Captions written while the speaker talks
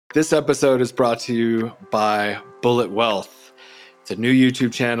This episode is brought to you by Bullet Wealth. It's a new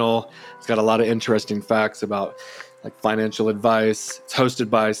YouTube channel. It's got a lot of interesting facts about financial advice. It's hosted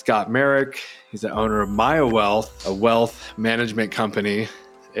by Scott Merrick. He's the owner of Maya Wealth, a wealth management company.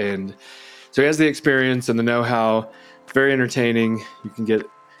 And so he has the experience and the know-how. It's very entertaining. You can get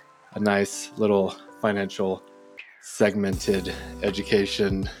a nice little financial segmented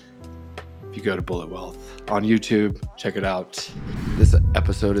education if you go to Bullet Wealth on YouTube. Check it out. This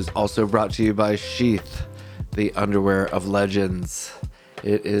episode is also brought to you by Sheath, the underwear of legends.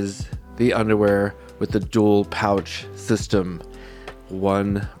 It is the underwear with the dual pouch system.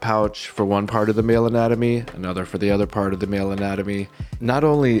 One pouch for one part of the male anatomy, another for the other part of the male anatomy. Not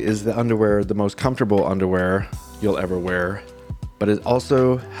only is the underwear the most comfortable underwear you'll ever wear, but it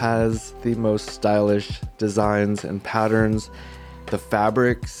also has the most stylish designs and patterns. The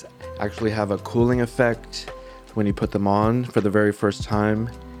fabrics actually have a cooling effect when you put them on for the very first time.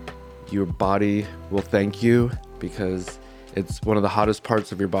 Your body will thank you because it's one of the hottest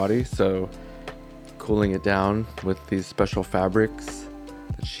parts of your body. So cooling it down with these special fabrics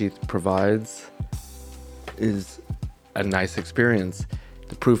that Sheath provides is a nice experience.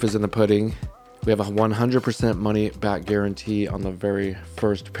 The proof is in the pudding. We have a 100% money back guarantee on the very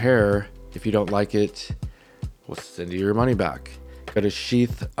first pair. If you don't like it, we'll send you your money back. Go to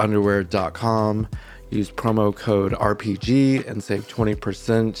sheathunderwear.com, use promo code RPG and save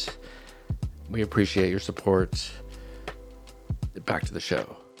 20%. We appreciate your support. Back to the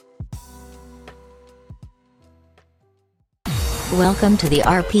show. Welcome to the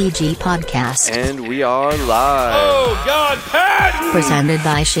RPG Podcast. And we are live. Oh, God, Pat! Presented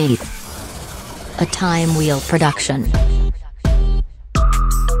by Sheath. A Time Wheel production.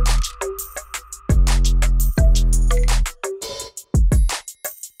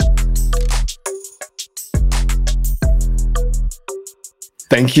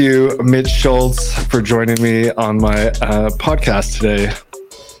 Thank you, Mitch Schultz, for joining me on my podcast today.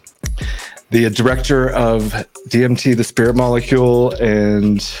 The director of DMT, The Spirit Molecule,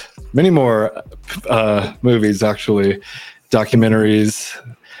 and many more movies, actually, documentaries,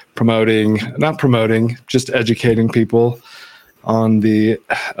 just educating people on the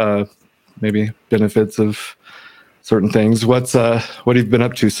maybe benefits of certain things. What have you been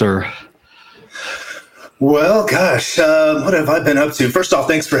up to, sir? Well, gosh, what have I been up to? First off,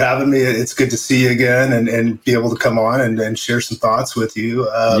 thanks for having me. It's good to see you again and be able to come on and share some thoughts with you.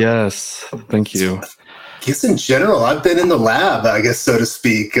 Yes, thank you. I guess in general, I've been in the lab, I guess, so to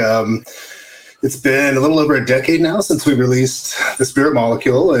speak. It's been a little over a decade now since we released The Spirit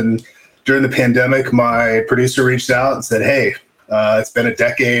Molecule. And during the pandemic, my producer reached out and said, hey, it's been a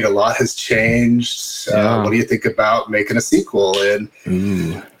decade. A lot has changed. What do you think about making a sequel? And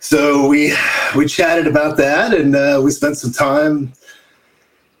so we chatted about that, and we spent some time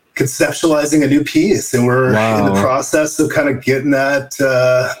conceptualizing a new piece. And we're in the process of kind of getting that.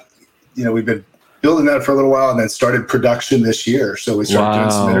 We've been building that for a little while, and then started production this year. So we started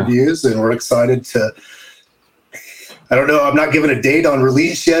doing some interviews, and we're excited to. I don't know. I'm not giving a date on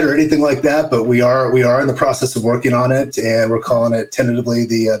release yet or anything like that, but we are in the process of working on it, and we're calling it tentatively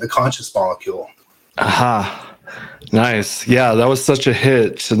the Conscious Molecule. Aha, nice. Yeah, that was such a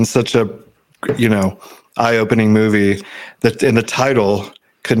hit and such a eye-opening movie that, and the title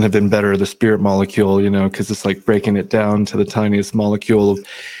couldn't have been better. The Spirit Molecule, because it's like breaking it down to the tiniest molecule of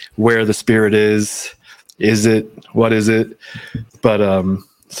where the spirit is. Is it? What is it? But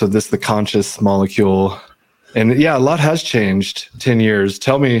so this the Conscious Molecule. And yeah, a lot has changed 10 years.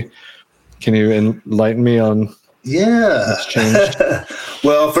 Tell me, can you enlighten me on what's changed?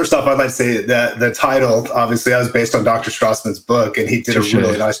 Well, first off, I'd like to say that the title, obviously, I was based on Dr. Strassman's book, and he did a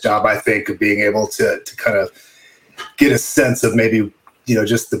really nice job, I think, of being able to kind of get a sense of maybe,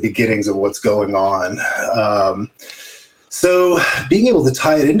 just the beginnings of what's going on. So being able to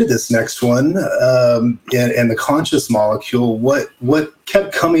tie it into this next one and the Conscious Molecule, what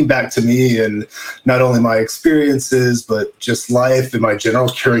kept coming back to me, and not only my experiences, but just life and my general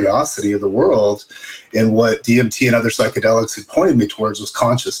curiosity of the world, and what DMT and other psychedelics had pointed me towards was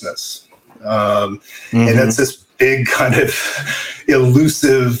consciousness. And that's this big kind of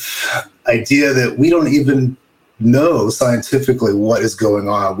elusive idea that we don't even know scientifically what is going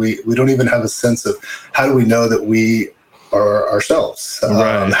on. We don't even have a sense of how do we know that we are ourselves.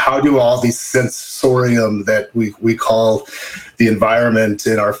 How do all these sensorium that we call the environment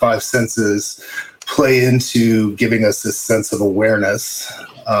in our five senses play into giving us this sense of awareness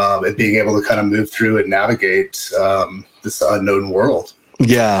and being able to kind of move through and navigate this unknown world?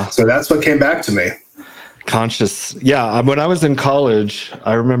 Yeah. So that's what came back to me. Conscious. Yeah. When I was in college,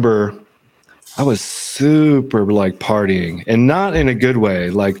 I remember I was super like partying, and not in a good way,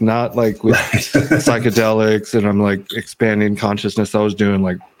 like not like with psychedelics, and I'm like expanding consciousness. I was doing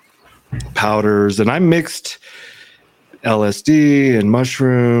like powders, and I mixed LSD and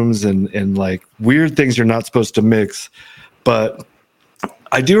mushrooms and like weird things you're not supposed to mix. But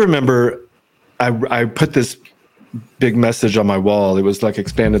I do remember I put this big message on my wall. It was like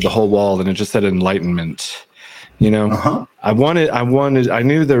expanded the whole wall, and it just said enlightenment. You know, I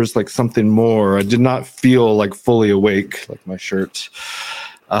knew there was like something more. I did not feel like fully awake, like my shirt.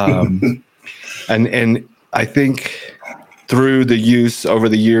 And I think through the use over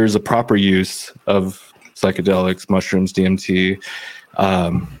the years, a proper use of psychedelics, mushrooms, DMT,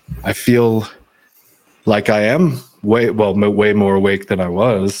 I feel like I am way more awake than I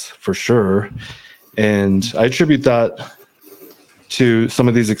was, for sure. And I attribute that to some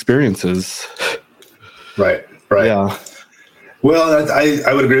of these experiences. Right. Yeah. Well,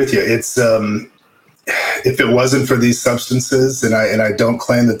 I would agree with you. It's if it wasn't for these substances, and I don't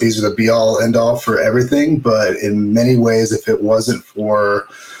claim that these are the be all end all for everything, but in many ways, if it wasn't for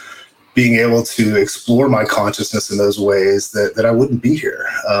being able to explore my consciousness in those ways, that I wouldn't be here.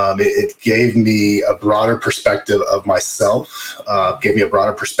 It gave me a broader perspective of myself, gave me a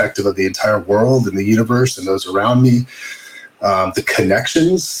broader perspective of the entire world and the universe and those around me. The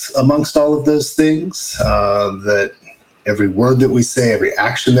connections amongst all of those things, that every word that we say, every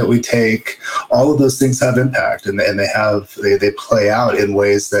action that we take, all of those things have impact, and they play out in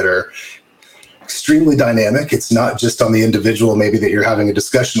ways that are extremely dynamic. It's not just on the individual maybe that you're having a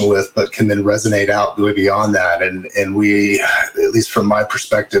discussion with, but can then resonate out way beyond that. And we, at least from my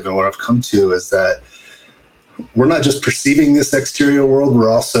perspective and what I've come to, is that we're not just perceiving this exterior world, we're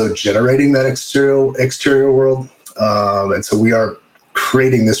also generating that exterior world. And so we are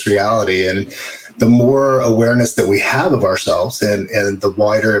creating this reality, and the more awareness that we have of ourselves and the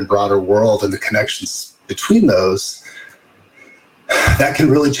wider and broader world and the connections between those, that can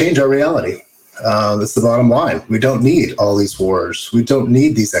really change our reality. That's the bottom line. We don't need all these wars. We don't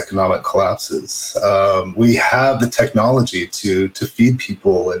need these economic collapses. We have the technology to feed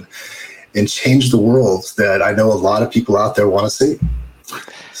people and change the world that I know a lot of people out there want to see.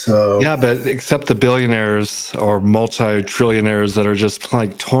 So yeah, but except the billionaires or multi-trillionaires that are just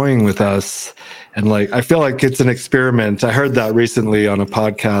like toying with us, and like I feel like it's an experiment. I heard that recently on a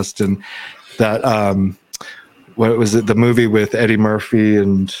podcast, and that what was it? The movie with Eddie Murphy,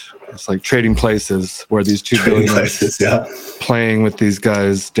 and it's like Trading Places, where these two billionaires playing with these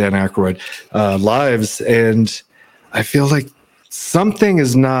guys, Dan Aykroyd, lives, and I feel like something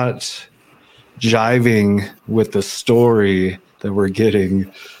is not jiving with the story that we're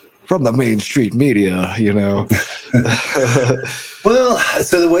getting from the mainstream media, you know. Well,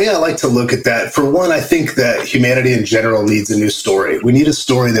 so the way I like to look at that, for one, I think that humanity in general needs a new story. We need a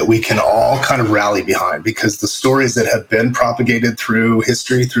story that we can all kind of rally behind, because the stories that have been propagated through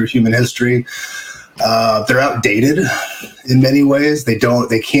history, through human history, they're outdated in many ways. They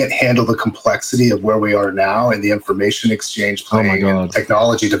can't handle the complexity of where we are now, and the information exchange playing and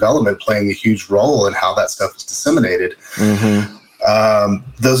technology development playing a huge role in how that stuff is disseminated.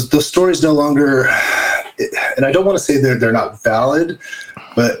 Those stories no longer, and I don't want to say they're not valid,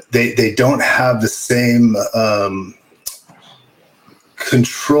 but they don't have the same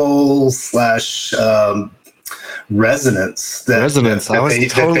control / resonance that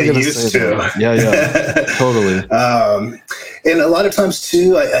they used to. Yeah, totally. And a lot of times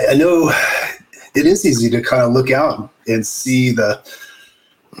too, I know it is easy to kind of look out and see the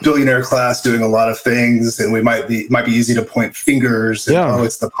billionaire class doing a lot of things, and it might be easy to point fingers and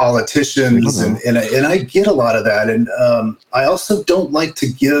it's the politicians, and I get a lot of that, and I also don't like to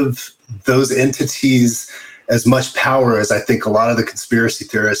give those entities as much power as I think a lot of the conspiracy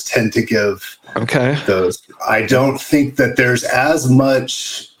theorists tend to give those. I don't think that there's as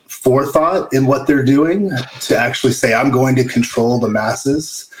much forethought in what they're doing to actually say, I'm going to control the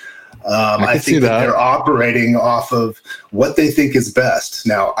masses. I think that they're operating off of what they think is best.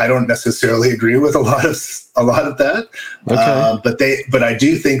 Now, I don't necessarily agree with a lot of that, but I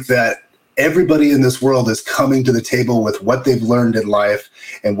do think that everybody in this world is coming to the table with what they've learned in life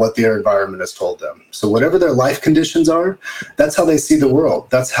and what their environment has told them. So whatever their life conditions are, that's how they see the world.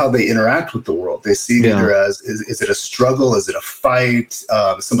 That's how they interact with the world. They see it either as, is it a struggle? Is it a fight?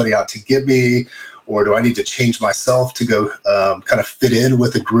 Somebody out to get me? Or do I need to change myself to go kind of fit in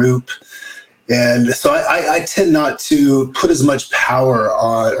with a group? And so I tend not to put as much power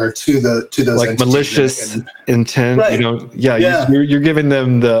on or to those like malicious intent. Right. You're giving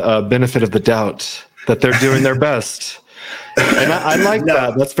them the benefit of the doubt that they're doing their best, and I like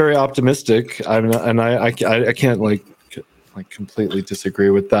that. That's very optimistic. I can't like like completely disagree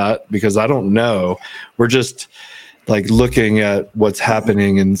with that because I don't know. We're just like looking at what's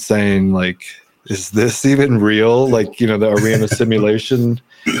happening and saying like, is this even real? Like, are we in a simulation?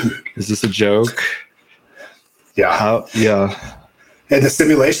 Is this a joke? Yeah. Yeah. And the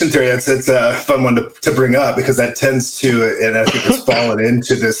simulation theory, it's a fun one to bring up because that tends to, and I think it's fallen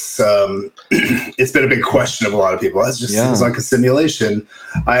into this, it's been a big question of a lot of people. It seems like a simulation.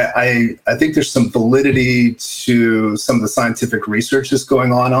 I think there's some validity to some of the scientific research that's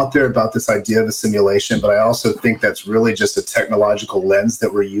going on out there about this idea of a simulation, but I also think that's really just a technological lens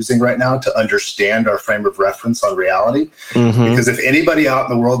that we're using right now to understand our frame of reference on reality. Mm-hmm. Because if anybody out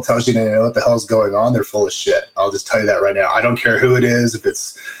in the world tells you they know what the hell's going on, they're full of shit. I'll just tell you that right now. I don't care who it is. If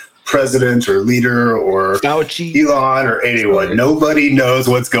it's president or leader or Fauci, Elon or anyone, right. Nobody knows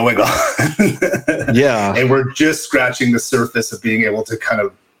what's going on. Yeah. And we're just scratching the surface of being able to kind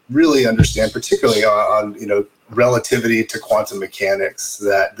of really understand, particularly on relativity to quantum mechanics,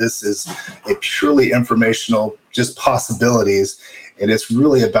 that this is a purely informational, just possibilities. And it's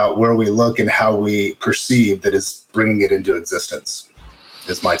really about where we look and how we perceive that is bringing it into existence,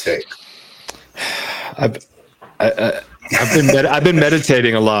 is my take. I've been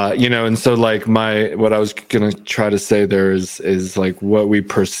meditating a lot, and so like what I was gonna try to say there is like what we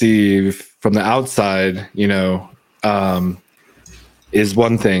perceive from the outside, is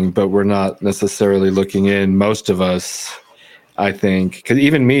one thing, but we're not necessarily looking in. Most of us, I think, because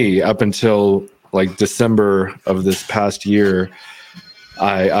even me, up until like December of this past year,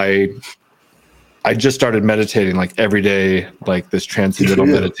 I just started meditating like every day, like this transcendental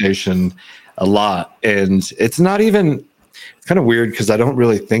meditation a lot, and it's kind of weird because I don't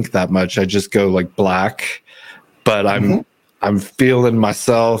really think that much. I just go like black, but I'm feeling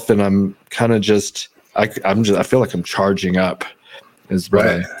myself, and I'm kind of just I feel like I'm charging up, is what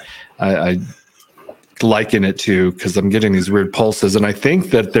right. I liken it to, because I'm getting these weird pulses, and I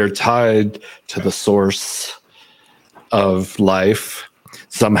think that they're tied to the source of life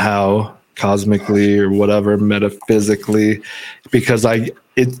somehow, cosmically or whatever, metaphysically, because I'm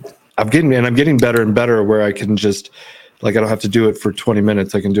getting better and better where I can just, like, I don't have to do it for 20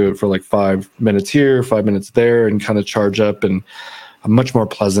 minutes. I can do it for like 5 minutes here, 5 minutes there, and kind of charge up. And I'm much more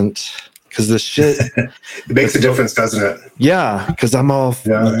pleasant because this shit it makes a difference, doesn't it? Yeah, because I'm all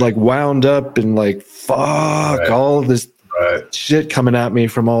like wound up and like fuck all this shit coming at me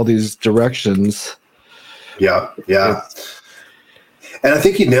from all these directions. Yeah. And I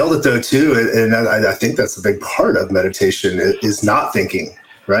think you nailed it though too. And I think that's a big part of meditation is not thinking.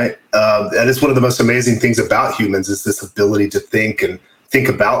 Right. That is one of the most amazing things about humans, is this ability to think and think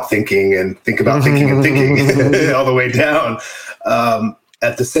about thinking and think about thinking and thinking all the way down.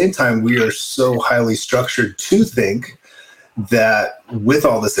 At the same time, we are so highly structured to think that with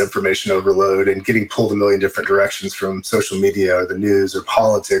all this information overload and getting pulled a million different directions from social media or the news or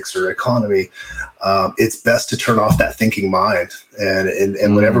politics or economy, it's best to turn off that thinking mind.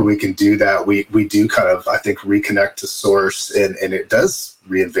 And whenever we can do that, we do kind of, I think, reconnect to source, and it does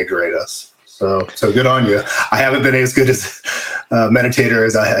reinvigorate us. So good on you. I haven't been as good as meditator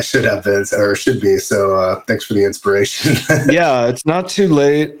as I should have been or should be. So thanks for the inspiration. Yeah, it's not too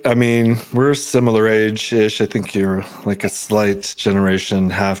late. I mean, we're similar age-ish. I think you're like a slight generation,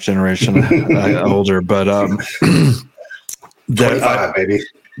 half generation older, but 25, baby.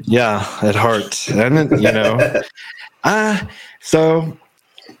 Yeah, at heart. And so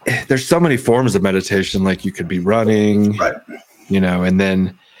there's so many forms of meditation. Like you could be running, right? And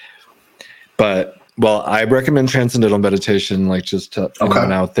then. But, I recommend transcendental meditation, like just to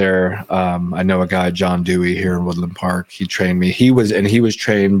anyone out there. I know a guy, John Dewey, here in Woodland Park. He trained me. He was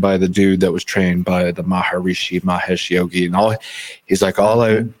trained by the dude that was trained by the Maharishi Mahesh Yogi. And he's like, all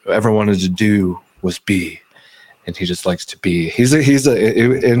I ever wanted to do was be. And he just likes to be. He's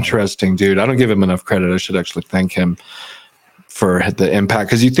a interesting dude. I don't give him enough credit. I should actually thank him for the impact.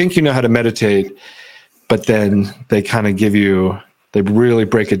 Because you think you know how to meditate, but then they kind of give you... They really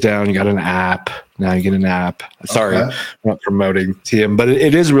break it down. You got an app. Now you get an app. Sorry, I'm not promoting TM, but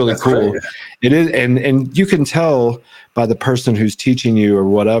it is really cool. Great. It is, and you can tell by the person who's teaching you or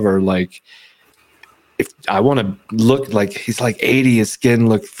whatever, like, if I want to look like he's like 80, his skin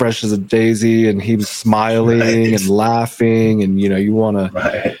looked fresh as a daisy, and he was smiling and laughing, and you want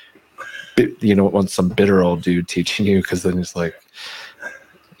to, want some bitter old dude teaching you, because then it's like,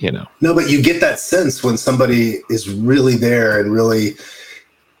 No, but you get that sense when somebody is really there and really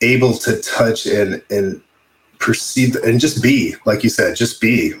able to touch and perceive and just be, like you said, just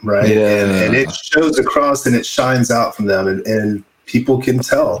be, right? Yeah. And it shows across and it shines out from them, and people can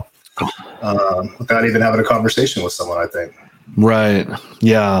tell without even having a conversation with someone, I think. Right.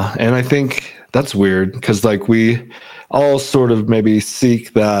 Yeah. And I think That's weird because like we all sort of maybe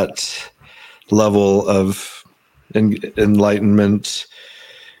seek that level of enlightenment.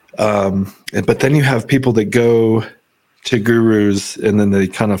 But then you have people that go to gurus and then they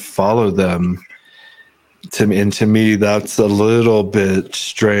kind of follow them. To me, that's a little bit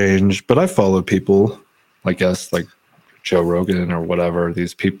strange. But I follow people, I guess, like Joe Rogan or whatever.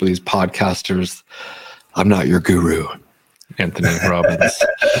 These people, these podcasters. I'm not your guru, Anthony Robbins.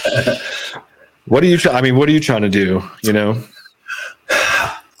 What are you trying to do? You know,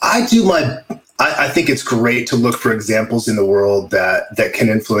 I think it's great to look for examples in the world that can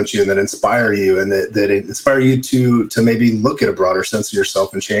influence you and that inspire you and that inspire you to maybe look at a broader sense of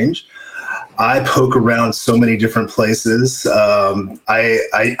yourself and change. I poke around so many different places.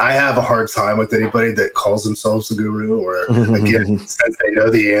 I have a hard time with anybody that calls themselves a guru or again says they know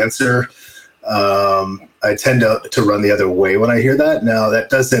the answer. I tend to run the other way when I hear that. Now, that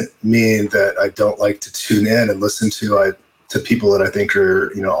doesn't mean that I don't like to tune in and listen to people that I think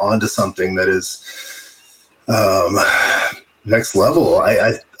are, onto something that is next level.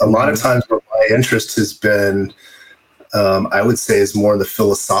 A lot of times where my interest has been, I would say, is more in the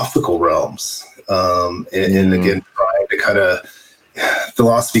philosophical realms. And again, trying to kind of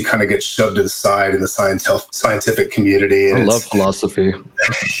philosophy kind of gets shoved to the side in the scientific community. And I love philosophy.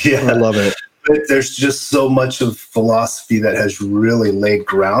 Yeah, I love it. But there's just so much of philosophy that has really laid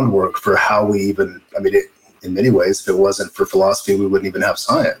groundwork for how we even, in many ways, if it wasn't for philosophy, we wouldn't even have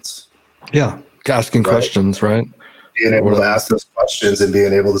science. Yeah, asking questions, right? Being able to ask those questions and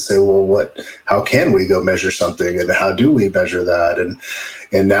being able to say, well, how can we go measure something and how do we measure that?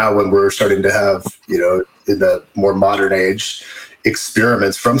 And now when we're starting to have, in the more modern age,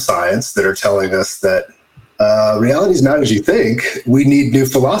 experiments from science that are telling us that reality is not as you think, we need new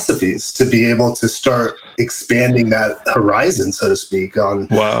philosophies to be able to start expanding that horizon, so to speak, on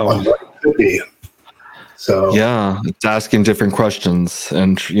what it could be. So yeah, it's asking different questions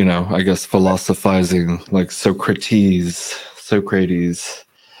and, I guess philosophizing like Socrates.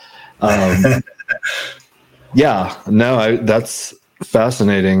 That's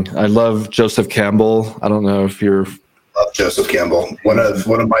fascinating. I love Joseph Campbell. I don't know if you're... Love Joseph Campbell. One of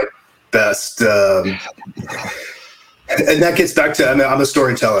my best, and that gets back to, I'm a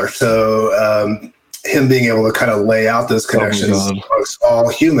storyteller, so him being able to kind of lay out those connections amongst all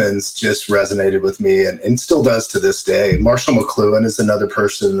humans just resonated with me and still does to this day. Marshall McLuhan is another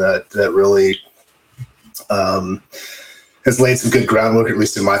person that really has laid some good groundwork, at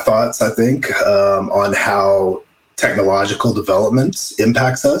least in my thoughts, I think, on how technological development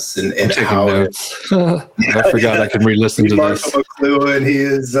impacts us and how I forgot I can re-listen to this. Marshall McLuhan,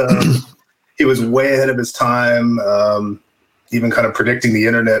 he was way ahead of his time, even kind of predicting the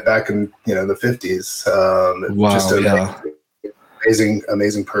internet back in the 50s.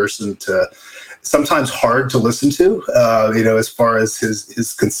 Amazing person to sometimes hard to listen to. As far as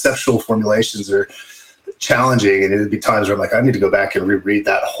his conceptual formulations are challenging, and it'd be times where I'm like, I need to go back and reread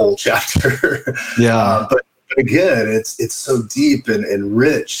that whole chapter. But again, it's so deep and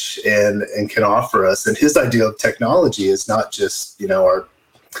rich and can offer us. And his idea of technology is not just, our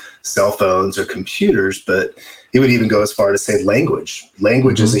cell phones or computers, but he would even go as far to say language.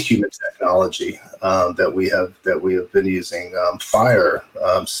 Language is a human technology that we have been using. Fire,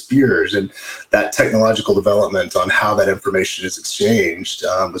 spears, and that technological development on how that information is exchanged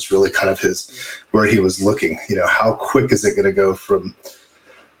was really kind of where he was looking. How quick is it going to go from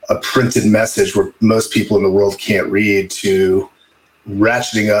a printed message where most people in the world can't read to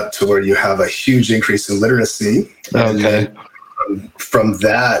ratcheting up to where you have a huge increase in literacy. Okay. And from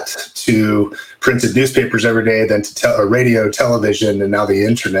that to printed newspapers every day, then to radio, television, and now the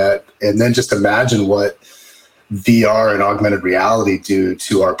internet. And then just imagine what VR and augmented reality do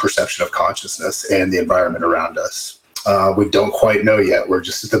to our perception of consciousness and the environment around us. We don't quite know yet. We're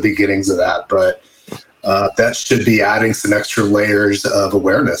just at the beginnings of that, but that should be adding some extra layers of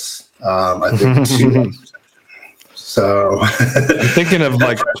awareness, I think, to so I'm thinking of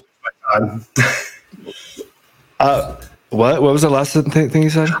like what was the last thing you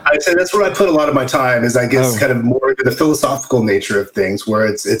said? I'd say that's where I put a lot of my time, is I guess kind of more into the philosophical nature of things, where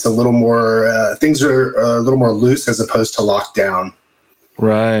it's a little more things are a little more loose as opposed to locked down.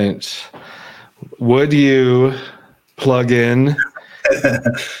 Right. Would you plug in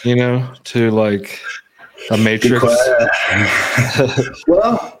to like a matrix?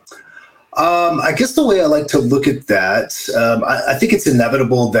 Well, I guess the way I like to look at that, I think it's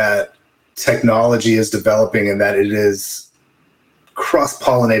inevitable that technology is developing and that it is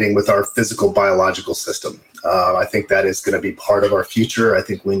cross-pollinating with our physical biological system. I think that is going to be part of our future. I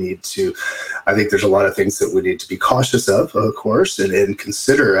think there's a lot of things that we need to be cautious of course, and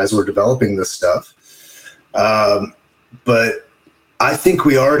consider as we're developing this stuff. But I think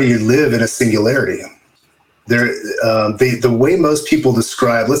we already live in a singularity. The way most people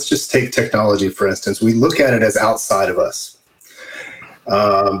describe, let's just take technology, for instance, we look at it as outside of us.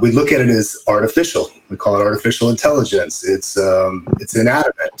 We look at it as artificial. We call it artificial intelligence. It's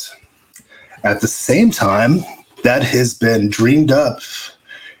inanimate. At the same time, that has been dreamed up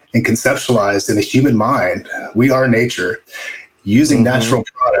and conceptualized in the human mind. We are nature, using natural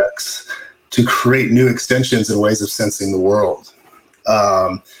products to create new extensions and ways of sensing the world.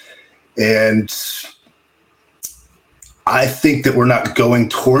 And I think that we're not going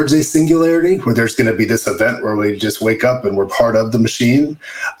towards a singularity where there's going to be this event where we just wake up and we're part of the machine.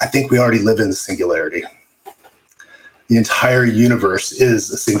 I think we already live in the singularity. The entire universe is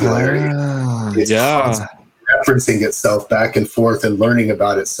a singularity. It's constantly referencing itself back and forth and learning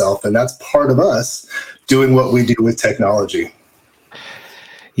about itself. And that's part of us doing what we do with technology.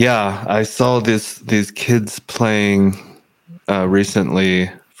 Yeah, I saw these kids playing recently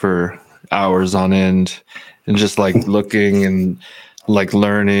for hours on end, and just like looking and like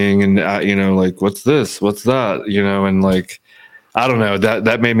learning and like what's this, what's that, and like I don't know,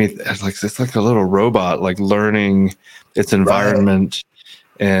 that made me like it's like a little robot like learning its environment,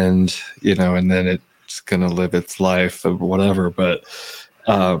 right. And and then it's gonna live its life or whatever. But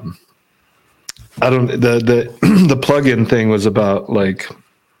I don't the plug-in thing was about like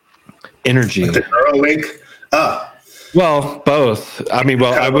energy. The Neuralink. Well, both. I mean,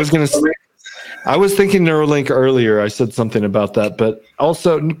 I was thinking Neuralink earlier. I said something about that, but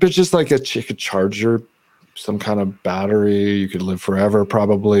just like a charger, some kind of battery. You could live forever,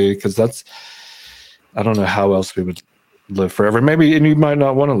 probably, because I don't know how else we would live forever. Maybe, and you might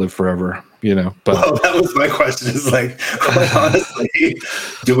not want to live forever, But well, that was my question. Is like, quite honestly,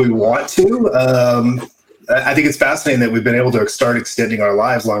 do we want to? I think it's fascinating that we've been able to start extending our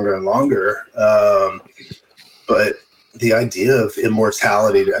lives longer and longer. But the idea of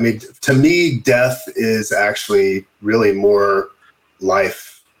immortality, I mean, to me, death is actually really more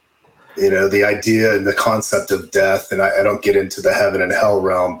life. The idea and the concept of death, and I don't get into the heaven and hell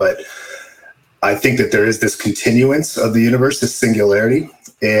realm, but I think that there is this continuance of the universe, this singularity.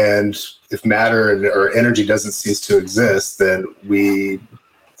 And if matter or energy doesn't cease to exist, then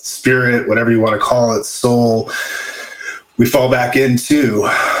spirit, whatever you want to call it, soul, we fall back into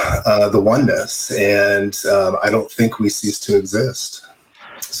the oneness, and I don't think we cease to exist.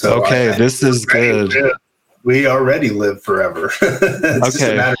 So this is good. We already live forever. It's just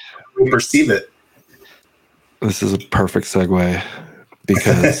a matter of how we perceive it. This is a perfect segue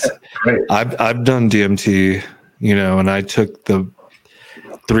because I've done DMT, and I took the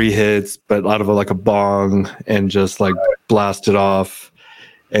 3 hits, but out of like a bong, and just like blasted off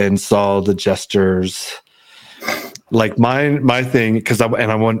and saw the gestures. Like my thing, because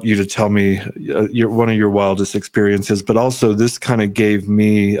I want you to tell me one of your wildest experiences, but also this kind of gave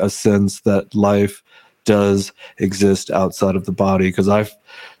me a sense that life does exist outside of the body, because I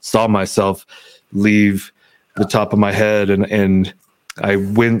saw myself leave the top of my head and I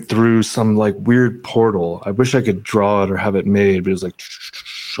went through some like weird portal. I wish I could draw it or have it made, but it was like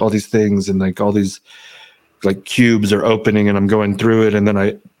all these things, and like all these like cubes are opening, and I'm going through it, and then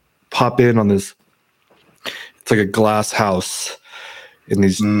I pop in on this. It's like a glass house,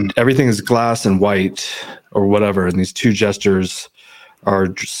 and everything is glass and white or whatever, and these 2 jesters are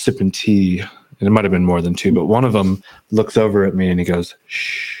just sipping tea, and it might have been more than 2, but one of them looks over at me and he goes,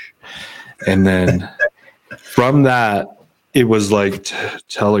 "Shh," and then from that, it was like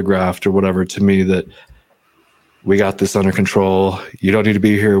telegraphed or whatever to me that we got this under control. You don't need to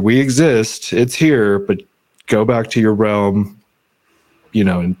be here. We exist. It's here, but go back to your realm,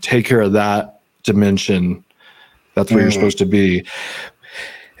 and take care of that dimension. That's where you're supposed to be.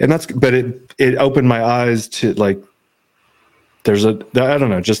 And but it opened my eyes to like, I don't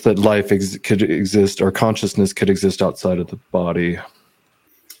know, just that life could exist, or consciousness could exist outside of the body.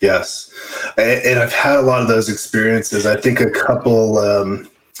 Yes. And I've had a lot of those experiences. I think a couple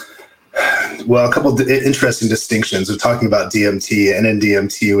interesting distinctions. We're talking about DMT and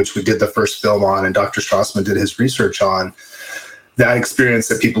NDMT, which we did the first film on, and Dr. Strassman did his research on. That experience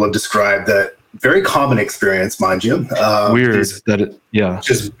that people have described, that very common experience, mind you. Weird just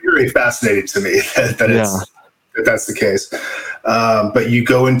very fascinating to me that's the case. But you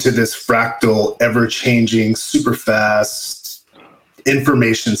go into this fractal, ever-changing, super fast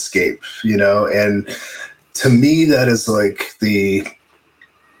information scape, and to me that is like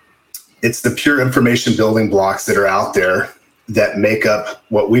it's the pure information building blocks that are out there make up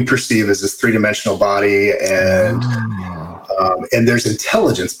what we perceive as this three-dimensional body, and there's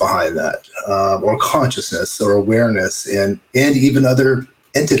intelligence behind that, or consciousness or awareness, and even other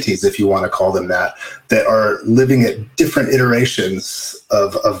entities, if you want to call them that are living at different iterations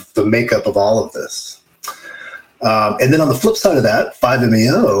of the makeup of all of this. And then on the flip side of that,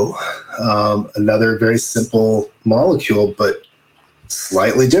 5-MeO, another very simple molecule, but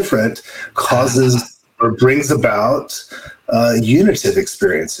slightly different, causes or brings about unitive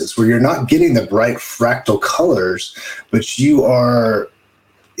experiences where you're not getting the bright fractal colors, but you are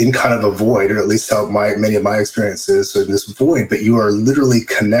in kind of a void, or at least how many of my experiences are in this void, but you are literally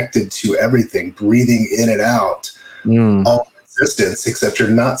connected to everything, breathing in and out all existence, except you're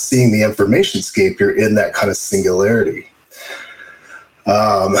not seeing the information scape. You're in that kind of singularity.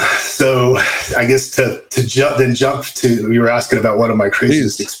 So I guess to jump to, you were asking about one of my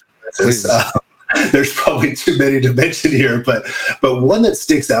craziest experiences. There's probably too many to mention here, but one that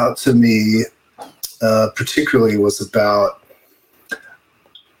sticks out to me particularly was about,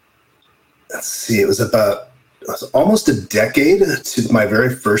 it was almost a decade to my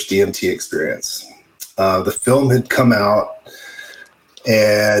very first DMT experience. The film had come out,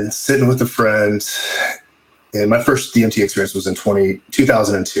 and sitting with a friend, and my first DMT experience was in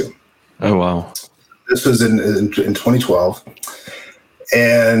 2002. Oh, wow. This was in 2012.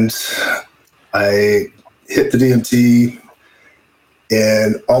 And I hit the DMT,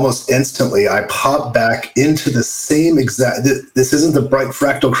 and almost instantly I popped back into the same exact, this isn't the bright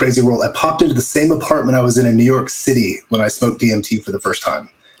fractal crazy world. I popped into the same apartment I was in New York City when I smoked DMT for the first time.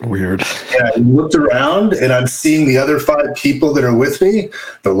 Weird. And I looked around, and I'm seeing the other 5 people that are with me,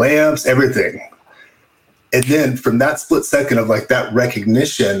 the lamps, everything. And then from that split second of like that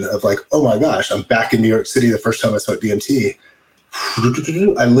recognition of like, oh my gosh, I'm back in New York City the first time I smoked DMT.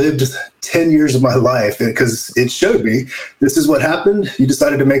 I lived 10 years of my life, because it showed me this is what happened. You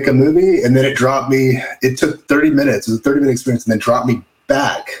decided to make a movie, and then it dropped me. It took 30 minutes. It was a 30-minute experience, and then dropped me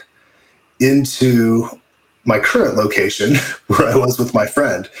back into my current location where I was with my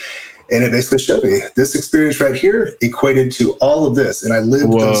friend. And it basically showed me this experience right here equated to all of this. And I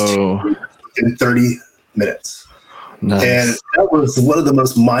lived those 2 years in 30 minutes. Nice. And that was one of the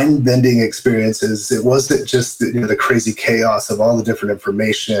most mind-bending experiences. It wasn't just the crazy chaos of all the different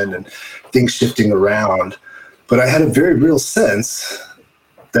information and things shifting around, but I had a very real sense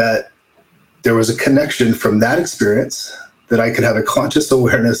that there was a connection from that experience that I could have a conscious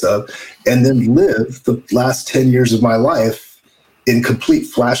awareness of, and then live the last 10 years of my life in complete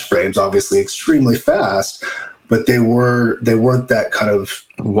flash frames, obviously extremely fast, but they weren't that kind of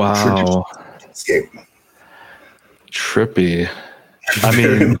escape. Trippy. I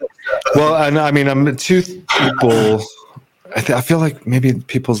mean, well, and I mean, I'm 2 people. I feel like maybe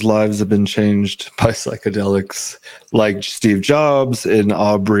people's lives have been changed by psychedelics, like Steve Jobs and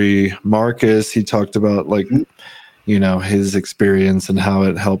Aubrey Marcus. He talked about like, his experience and how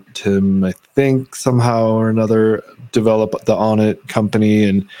it helped him, I think, somehow or another develop the Onnit company.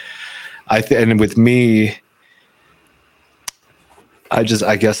 And and with me, I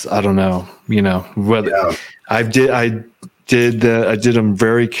guess I don't know, whether I did them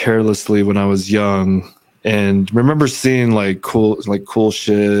very carelessly when I was young, and remember seeing like cool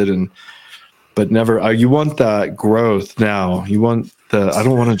shit, but never. You want that growth now. You want I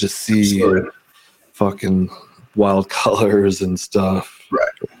don't want to just see fucking wild colors and stuff. Right.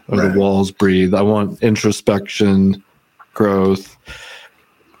 Or the walls breathe. I want introspection, growth,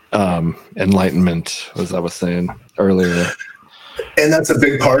 enlightenment, as I was saying earlier. And that's a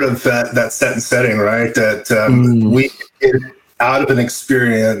big part of that set and setting, right? That we get out of an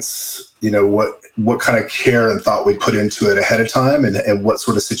experience, what kind of care and thought we put into it ahead of time, and what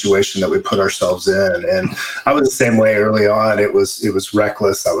sort of situation that we put ourselves in. And I was the same way early on. It was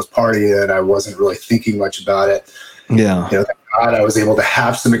reckless. I was partying. I wasn't really thinking much about it. Yeah. Thank God I was able to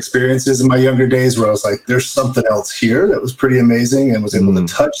have some experiences in my younger days where I was like, there's something else here that was pretty amazing, and was able to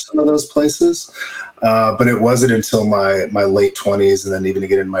touch some of those places. But it wasn't until my late 20s, and then even to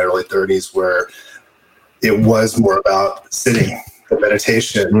get into my early 30s, where it was more about sitting, the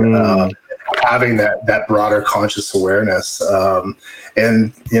meditation, having that broader conscious awareness.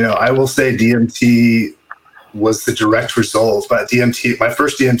 And I will say DMT was the direct result. But my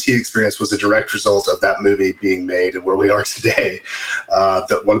first DMT experience was a direct result of that movie being made and where we are today.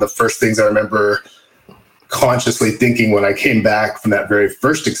 One of the first things I remember consciously thinking when I came back from that very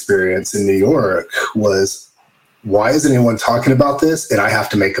first experience in New York was, why isn't anyone talking about this? And I have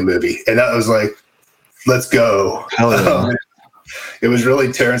to make a movie. And that was like, let's go. Hell yeah. it was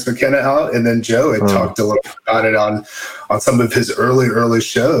really Terrence McKenna out, and then Joe had talked a little about it on some of his early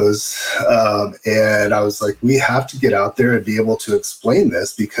shows, and I was like, we have to get out there and be able to explain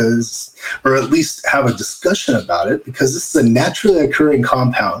this, because, or at least have a discussion about it, because this is a naturally occurring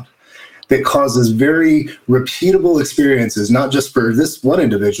compound that causes very repeatable experiences, not just for this one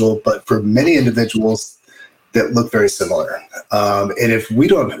individual, but for many individuals that look very similar. And if we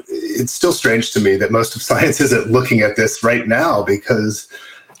don't, it's still strange to me that most of science isn't looking at this right now, because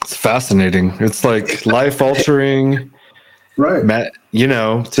it's fascinating. It's like life altering, right? You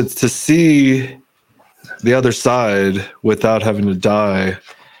know, to see the other side without having to die,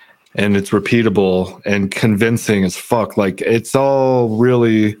 and it's repeatable and convincing as fuck. Like, it's all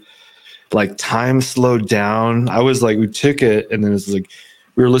really like time slowed down. I was like, we took it, and then it's like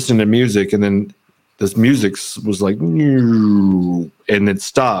we were listening to music, and then this music was like, and it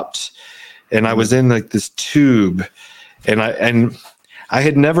stopped, and I was in like this tube, and I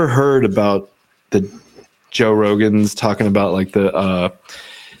had never heard about the Joe Rogan's talking about like the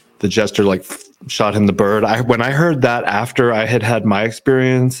jester like shot him the bird. When I heard that after I had my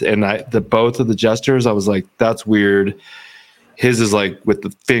experience, and both of the jesters, I was like, that's weird. His is like with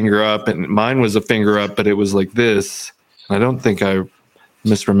the finger up, and mine was a finger up, but it was like this. I don't think I'm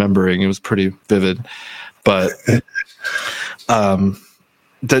misremembering. It was pretty vivid, but that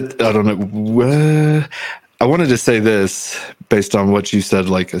I don't know. I wanted to say this based on what you said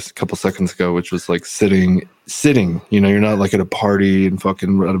like a couple seconds ago, which was like sitting. You know, you're not like at a party and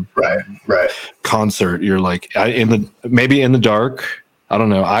fucking at a right concert. You're like maybe in the dark. I don't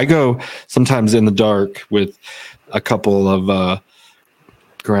know. I go sometimes in the dark with a couple of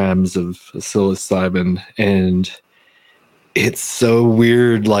grams of psilocybin, and it's so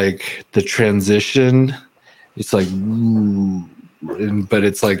weird. Like the transition, it's like, but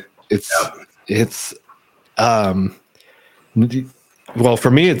it's like it's well, for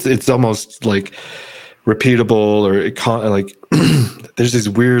me, it's almost like repeatable, or like there's these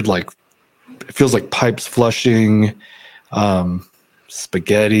weird, like, it feels like pipes flushing,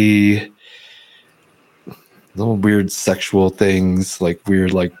 spaghetti, little weird sexual things, like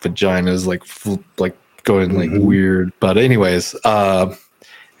weird, like vaginas, like going like weird. But anyways, and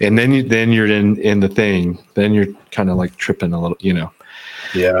then you're in the thing. Then you're kind of like tripping a little, you know.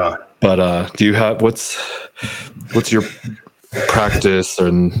 Yeah. But do you have what's your practice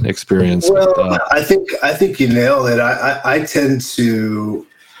and experience? Well, with that? I think you nailed it. I tend to,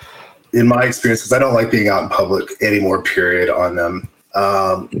 in my experience, because I don't like being out in public anymore, period, on them.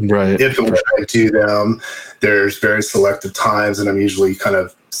 Right. If and when I do them, there's very selective times, and I'm usually kind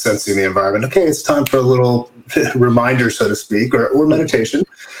of sensing the environment. Okay, it's time for a little reminder, so to speak, or meditation.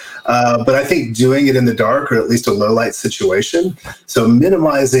 But I think doing it in the dark, or at least a low light situation, so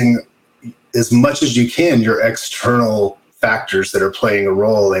minimizing as much as you can your external factors that are playing a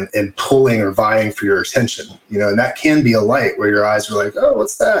role and pulling or vying for your attention, you know, and that can be a light where your eyes are like, oh,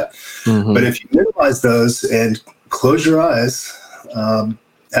 what's that? Mm-hmm. But if you minimize those and close your eyes,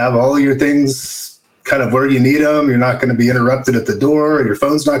 have all of your things kind of where you need them, you're not going to be interrupted at the door, your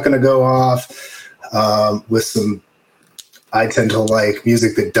phone's not going to go off, with some, I tend to like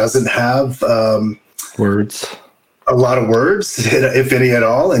music that doesn't have words, a lot of words, if any at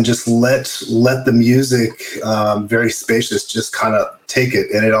all, and just let the music, very spacious, just kind of take it.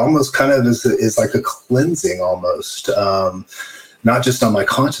 And it almost kind of is like a cleansing almost, not just on my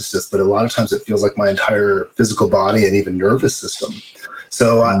consciousness, but a lot of times it feels like my entire physical body and even nervous system.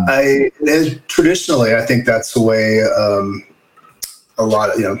 So traditionally, I think that's the way a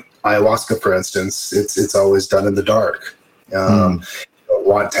lot of, you know, ayahuasca, for instance, it's always done in the dark. You don't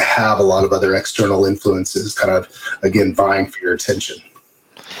want to have a lot of other external influences kind of, again, vying for your attention.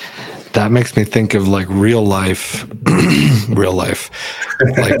 That makes me think of like real life,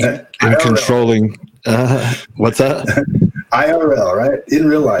 like in controlling. What's that? IRL, right? In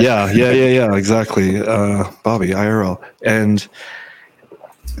real life. Yeah, exactly. Bobby, IRL. And,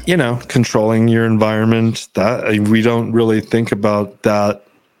 you know, controlling your environment, that we don't really think about that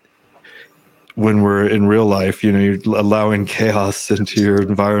when we're in real life. You know, you're allowing chaos into your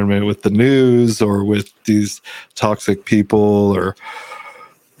environment with the news or with these toxic people, or,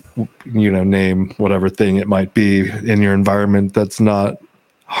 you know, name whatever thing it might be in your environment that's not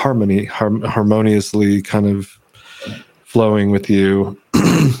harmoniously kind of flowing with you.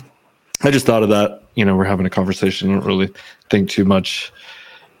 I just thought of that. You know, we're having a conversation. I don't really think too much.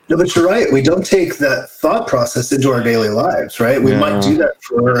 No, but you're right. We don't take that thought process into our daily lives, right? We might do that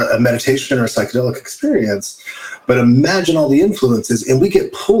for a meditation or a psychedelic experience, but imagine all the influences, and we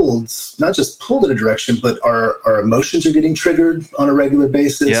get pulled, not just pulled in a direction, but our emotions are getting triggered on a regular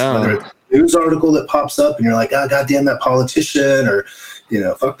basis, whether it's news article that pops up and you're like, oh, goddamn that politician, or,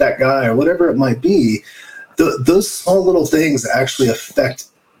 fuck that guy, or whatever it might be. Those small little things actually affect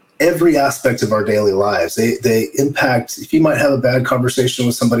every aspect of our daily lives. They impact, if you might have a bad conversation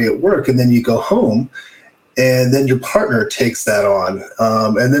with somebody at work and then you go home and then your partner takes that on,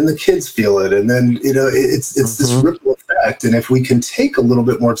 and then the kids feel it. And then, it's this ripple effect. And if we can take a little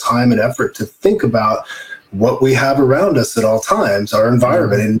bit more time and effort to think about what we have around us at all times, our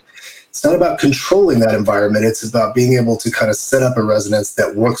environment, and it's not about controlling that environment. It's about being able to kind of set up a resonance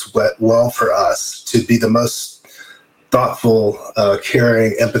that works well for us to be the most thoughtful,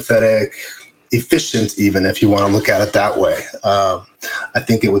 caring, empathetic, efficient, even if you want to look at it that way. I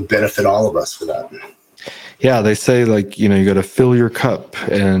think it would benefit all of us for that. Yeah, they say, like, you got to fill your cup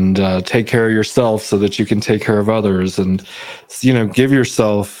and take care of yourself so that you can take care of others, and, give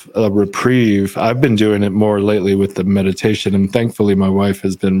yourself a reprieve. I've been doing it more lately with the meditation, and thankfully my wife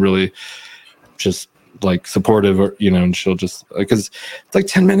has been really just like supportive, or, and she'll just, because it's like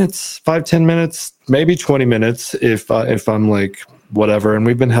 10 minutes, 5-10 minutes, maybe 20 minutes if I'm like whatever. And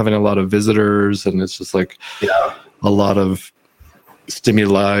we've been having a lot of visitors, and it's just like a lot of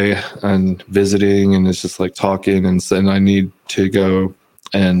stimuli and visiting, and it's just like talking, and I need to go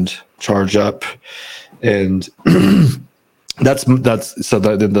and charge up, and that's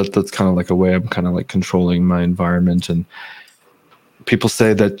kind of like a way I'm kind of like controlling my environment. And people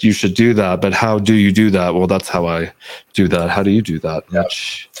say that you should do that, but how do you do that? Well, that's how I do that. How do you do that? Yeah.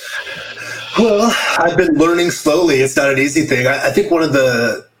 Well, I've been learning slowly. It's not an easy thing. I think one of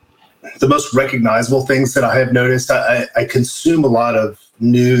the most recognizable things that I have noticed, I consume a lot of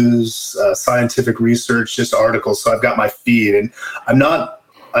news, scientific research, just articles. So I've got my feed, and I'm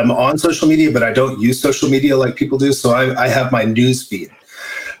on social media, but I don't use social media like people do. So I have my news feed.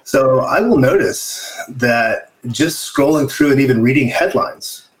 So I will notice that just scrolling through and even reading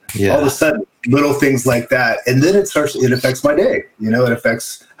headlines, all of a sudden, little things like that. And then it affects my day. It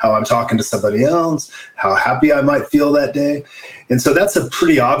affects how I'm talking to somebody else, how happy I might feel that day. And so that's a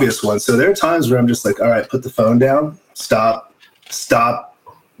pretty obvious one. So there are times where I'm just like, all right, put the phone down, stop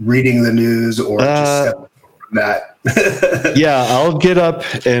reading the news, or just step from that. Yeah, I'll get up,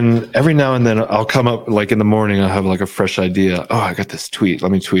 and every now and then I'll come up, like in the morning, I'll have like a fresh idea. Oh, I got this tweet.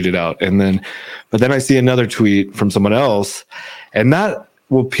 Let me tweet it out. But then I see another tweet from someone else, and that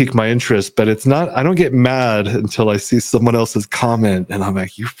will pique my interest, but it's not, I don't get mad until I see someone else's comment, and I'm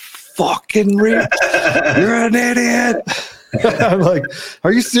like, you fucking rich. You're an idiot. I'm like,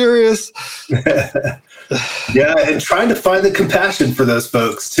 are you serious? Yeah, and trying to find the compassion for those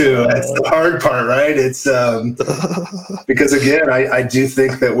folks too. That's the hard part, right? It's because again, I do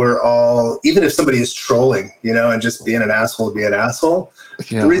think that we're all, even if somebody is trolling, and just being an asshole to be an asshole,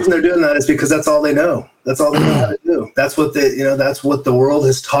 the reason they're doing that is because that's all they know. That's all they know how to do. That's what that's what the world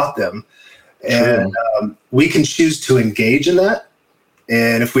has taught them. And we can choose to engage in that.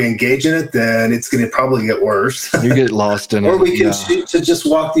 And if we engage in it, then it's going to probably get worse. You get lost in it. Or we can choose to just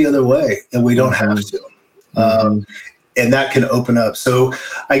walk the other way, and we don't have to. And that can open up. So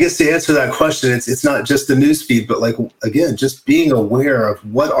I guess to answer that question, it's not just the news feed, but like, again, just being aware of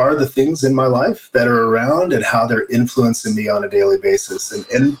what are the things in my life that are around and how they're influencing me on a daily basis.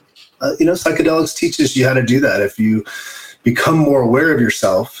 And psychedelics teaches you how to do that. If you become more aware of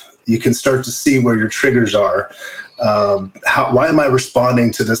yourself, you can start to see where your triggers are. Why am I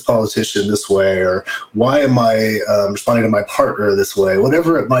responding to this politician this way, or why am I responding to my partner this way?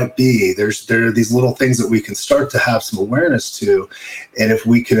 Whatever it might be, there are these little things that we can start to have some awareness to, and if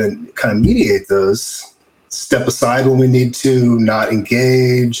we can kind of mediate those, step aside when we need to, not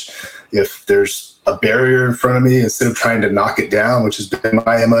engage. If there's a barrier in front of me, instead of trying to knock it down, which has been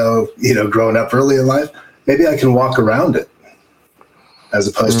my MO, growing up early in life, maybe I can walk around it as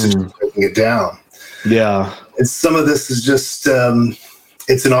opposed to just breaking it down. Yeah. And some of this is just,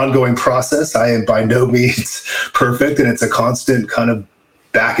 it's an ongoing process. I am by no means perfect, and it's a constant kind of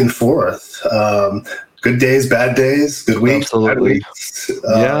back and forth. Good days, bad days, good weeks, absolutely. Bad weeks.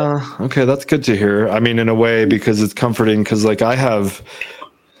 Yeah. Okay. That's good to hear. I mean, in a way, because it's comforting, because like I had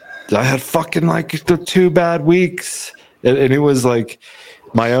fucking like the 2 bad weeks, and it was like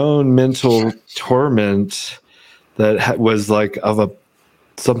my own mental torment that was like of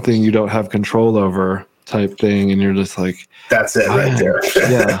something you don't have control over type thing, and you're just like, that's it right there.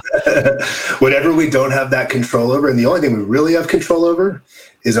 Yeah. Whatever we don't have that control over, and the only thing we really have control over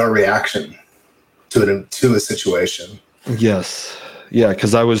is our reaction to a situation. Yes. Yeah,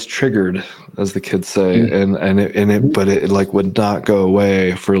 because I was triggered, as the kids say, but it like would not go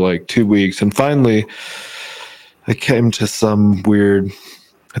away for like 2 weeks, and finally I came to some weird,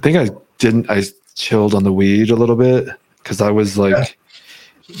 I think I chilled on the weed a little bit, because I was like,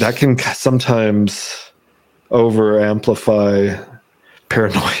 that can sometimes over amplify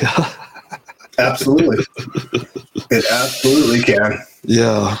paranoia. Absolutely. It absolutely can.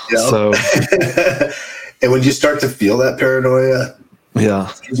 Yeah. Yep. So, and when you start to feel that paranoia, yeah.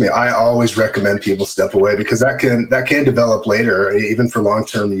 Excuse me, I always recommend people step away, because that can develop later, even for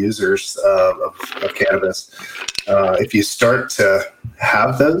long-term users of cannabis. If you start to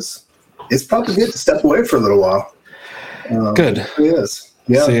have those, it's probably good to step away for a little while. Good. It really is.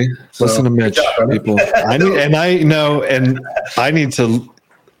 Yeah. See, So, listen to Mitch, good job, people. I need to.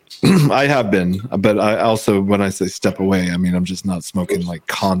 I have been, but I also, when I say step away, I mean I'm just not smoking like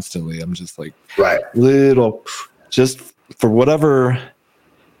constantly. I'm just like right, little, just for whatever,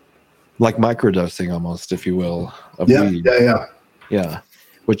 like microdosing almost, if you will, of weed. Yeah.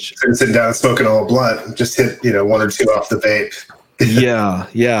 Which sitting down and smoking a whole blunt, just hit 1 or 2 off the vape.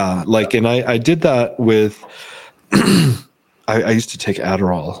 yeah. Like, and I did that with. I used to take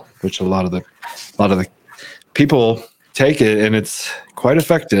Adderall, which a lot of the people take it, and it's quite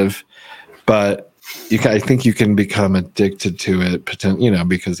effective, but I think you can become addicted to it,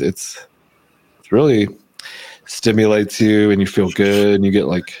 because it's really stimulates you, and you feel good, and you get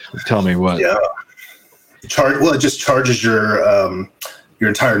like, tell me what. Yeah. It just charges your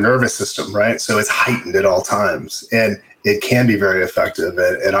entire nervous system, right? So it's heightened at all times, and it can be very effective.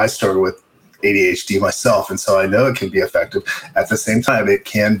 And I started with ADHD myself, and so I know it can be effective. At the same time, it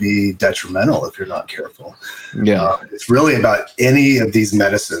can be detrimental if you're not careful. Yeah. It's really about any of these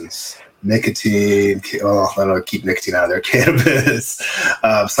medicines, nicotine, I don't know, keep nicotine out of there, cannabis,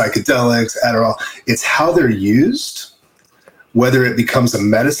 psychedelics, Adderall. It's how they're used, whether it becomes a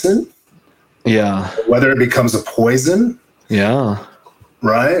medicine, whether it becomes a poison. Yeah.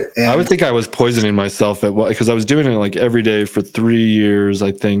 Right. And I would think I was poisoning myself because I was doing it like every day for 3 years,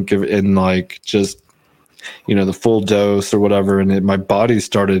 I think, in like just, the full dose or whatever. And my body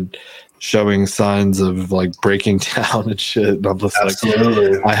started showing signs of like breaking down and shit. And I'm just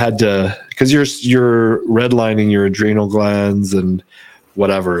absolutely. like, I had to, because you're redlining your adrenal glands and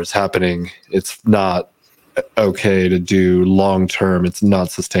whatever is happening. It's not okay to do long term. It's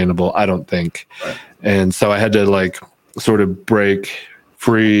not sustainable, I don't think. Right. And so I had to like sort of break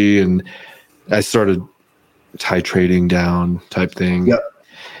free, and I started titrating down type thing. Yep.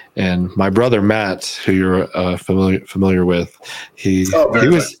 And my brother Matt, who you're familiar with, he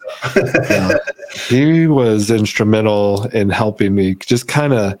was instrumental in helping me just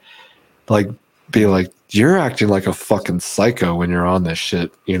kind of like be like, you're acting like a fucking psycho when you're on this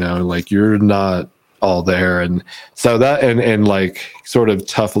shit, like you're not all there. And so that and like sort of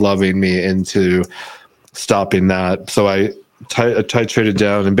tough loving me into stopping that. So I titrated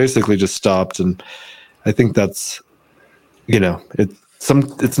down and basically just stopped. And I think that's,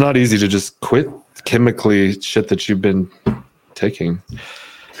 it's not easy to just quit chemically shit that you've been taking.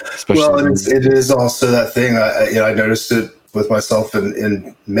 Well, it is also that thing. I noticed it with myself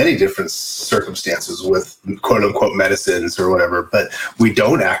in many different circumstances with quote unquote medicines or whatever, but we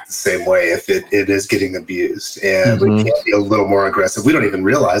don't act the same way if it is getting abused, and we can be a little more aggressive. We don't even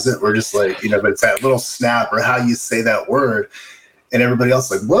realize it. We're just like, but it's that little snap or how you say that word, and everybody else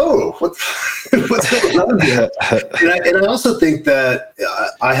is like, whoa, what's going on here? And I also think that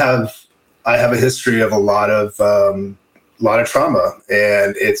I have a history of a lot of trauma,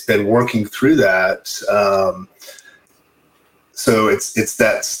 and it's been working through that. So it's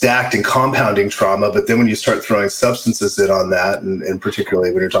that stacked and compounding trauma, but then when you start throwing substances in on that, and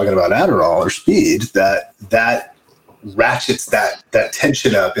particularly when you're talking about Adderall or speed, that ratchets that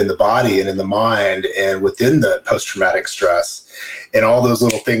tension up in the body and in the mind and within the post-traumatic stress, and all those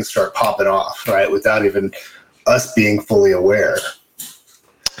little things start popping off, right, without even us being fully aware.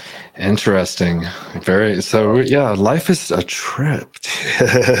 Interesting. Life is a trip.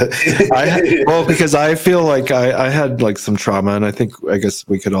 Because I feel like I had like some trauma, and I guess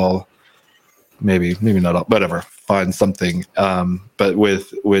we could all maybe not all, whatever, find something. But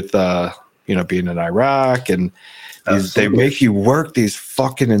with being in Iraq, and they make you work these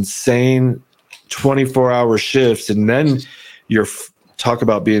fucking insane 24-hour shifts, and then you're talk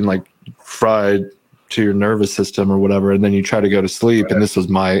about being like fried to your nervous system or whatever, and then you try to go to sleep. Right. And this was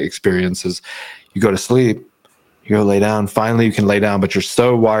my experience: is you go to sleep, you go lay down, finally you can lay down, but you're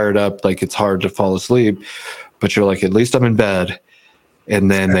so wired up, like it's hard to fall asleep, but you're like, at least I'm in bed. And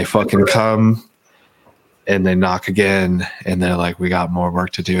then they fucking come and they knock again, and they're like, we got more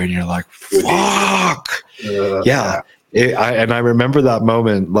work to do. And you're like, fuck. Yeah. I remember that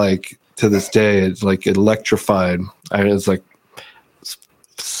moment, like to this day, it's like electrified. I was like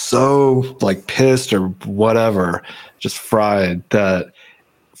so like pissed or whatever, just fried, that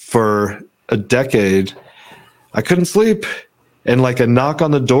for a decade I couldn't sleep. and like a knock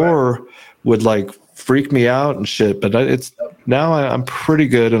on the door would like freak me out and shit. But it's now I'm pretty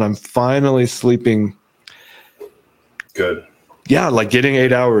good, and I'm finally sleeping. Good. Yeah, like getting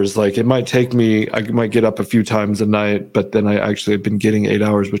 8 hours. Like it might take me, I might get up a few times a night, but then I actually have been getting 8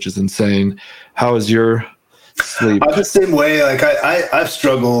 hours, which is insane. How is your sleep? I'm the same way. Like I've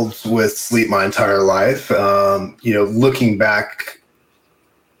struggled with sleep my entire life. Looking back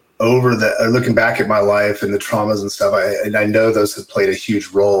at my life and the traumas and stuff, I know those have played a huge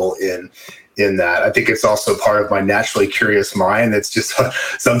role in that. I think it's also part of my naturally curious mind. It's just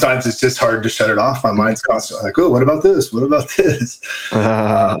sometimes it's just hard to shut it off. My mind's constantly like, oh, what about this? What about this?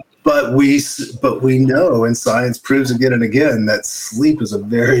 But we know, and science proves again and again, that sleep is a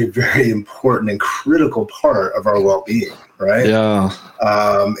very, very important and critical part of our well-being, right? Yeah.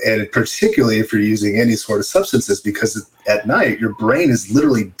 And particularly if you're using any sort of substances, because at night your brain is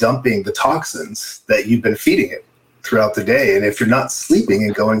literally dumping the toxins that you've been feeding it throughout the day. And if you're not sleeping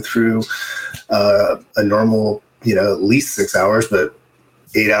and going through a normal, at least 6 hours, but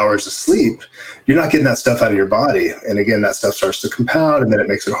 8 hours of sleep, you're not getting that stuff out of your body. And again, that stuff starts to compound, and then it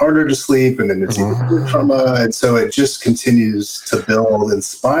makes it harder to sleep, and then it's even trauma. And so it just continues to build and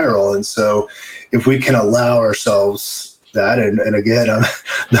spiral. And so if we can allow ourselves that, and again, I'm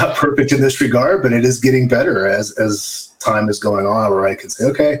not perfect in this regard, but it is getting better as time is going on, where I can say,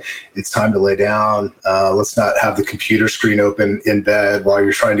 okay, it's time to lay down. Let's not have the computer screen open in bed while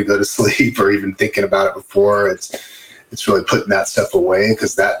you're trying to go to sleep, or even thinking about it before. It's really putting that stuff away,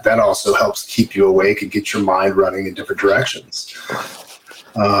 because that also helps keep you awake and get your mind running in different directions.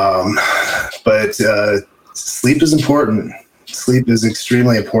 But sleep is important. Sleep is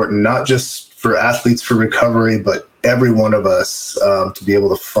extremely important, not just for athletes for recovery, but every one of us to be able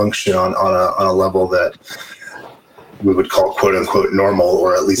to function on a level that we would call quote unquote normal,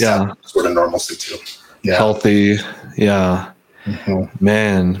 or at least have sort of normalcy too. Yeah. Healthy. Yeah. Mm-hmm.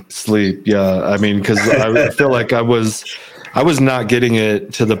 Man, sleep. Yeah. I mean, cause I feel like I was not getting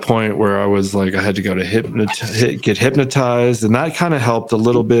it to the point where I was like, I had to go to get hypnotized. And that kind of helped a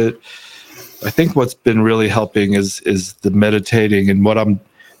little bit. I think what's been really helping is the meditating, and what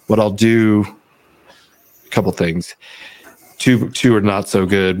I'll do. A couple things. Two are not so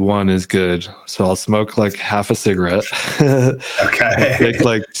good. One is good. So I'll smoke like half a cigarette. Okay. Take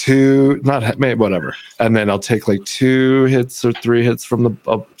like whatever. And then I'll take like 2 hits or 3 hits from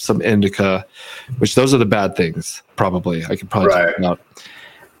some indica, which those are the bad things. Probably. I could probably take them out.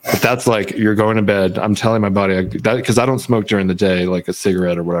 But that's like, you're going to bed. I'm telling my body because I don't smoke during the day, like a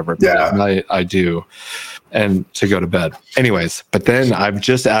cigarette or whatever. But at night I do. And to go to bed. Anyways, but then I've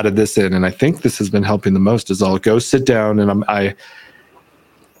just added this in, and I think this has been helping the most, is I'll go sit down and I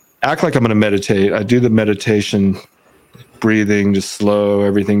act like I'm going to meditate. I do the meditation, breathing, just slow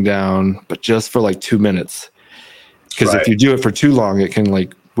everything down, but just for like 2 minutes. Because if you do it for too long, it can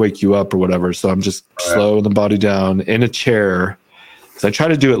like wake you up or whatever. So I'm just slowing the body down in a chair. So I try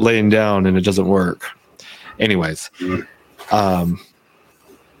to do it laying down, and it doesn't work. Anyways,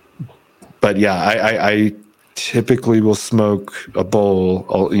 but yeah, I typically will smoke a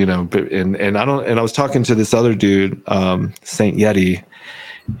bowl, and I was talking to this other dude, Saint Yeti,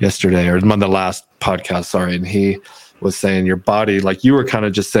 yesterday, or on the last podcast, sorry, and he was saying your body, like you were kind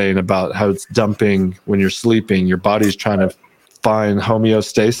of just saying about how it's dumping when you're sleeping, your body's trying to find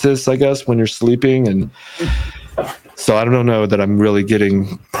homeostasis, I guess, when you're sleeping. And so I don't know that I'm really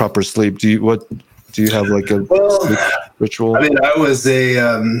getting proper sleep. Do you have like a sleep ritual? I mean,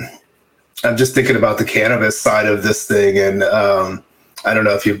 I'm just thinking about the cannabis side of this thing, and I don't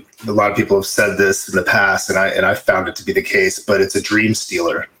know if a lot of people have said this in the past, and I found it to be the case, but it's a dream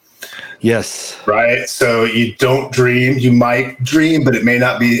stealer. Yes. Right. So you don't dream. You might dream, but it may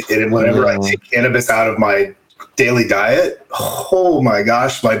not be. And whenever I take cannabis out of my daily diet, oh my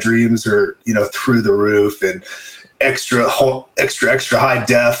gosh, my dreams are through the roof, and extra high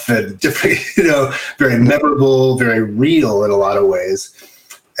def, and different, very memorable, very real in a lot of ways.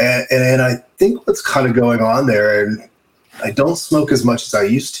 And I think what's kind of going on there, and I don't smoke as much as I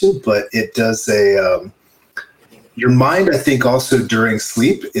used to, but it does your mind, I think, also during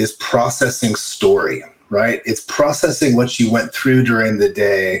sleep is processing story, right? It's processing what you went through during the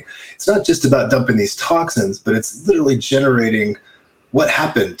day. It's not just about dumping these toxins, but it's literally generating what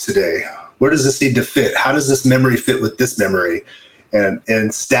happened today. Where does this need to fit? How does this memory fit with this memory?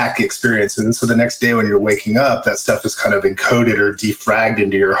 And stack experience. And so the next day when you're waking up, that stuff is kind of encoded or defragged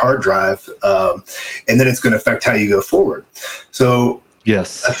into your hard drive. And then it's going to affect how you go forward. So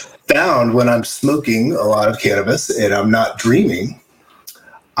yes, I found when I'm smoking a lot of cannabis and I'm not dreaming,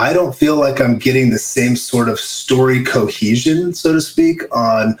 I don't feel like I'm getting the same sort of story cohesion, so to speak,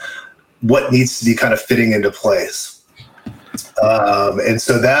 on what needs to be kind of fitting into place. And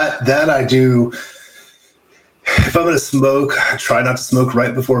so that I do. If I'm going to smoke, I try not to smoke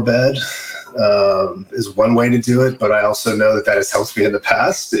right before bed. Is one way to do it, but I also know that has helped me in the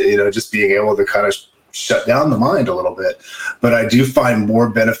past. Just being able to kind of shut down the mind a little bit. But I do find more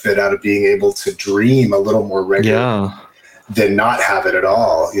benefit out of being able to dream a little more regularly than not have it at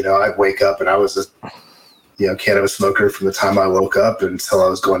all. I'd wake up and I was a cannabis smoker from the time I woke up until I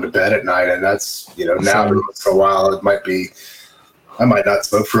was going to bed at night, and that's now every once in a while I might not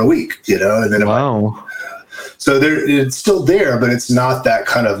smoke for a week, and then so it's still there, but it's not that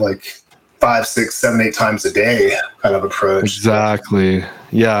kind of like 5, 6, 7, 8 times a day kind of approach. Exactly.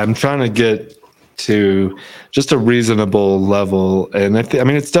 Yeah, I'm trying to get to just a reasonable level, and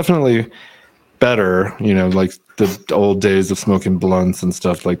it's definitely better. Like the old days of smoking blunts and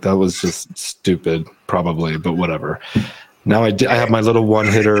stuff like that was just stupid, probably, but whatever. Now I have my little one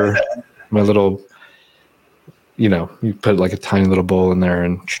hitter, my little, you put like a tiny little bowl in there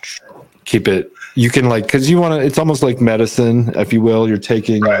and keep it. You can because you want to. It's almost like medicine, if you will. You're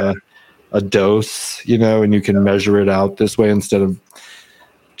taking a dose, and you can measure it out this way instead of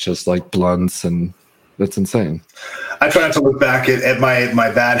just like blunts, and that's insane. I try not to look back at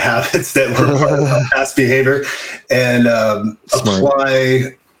my bad habits that were part of my past behavior and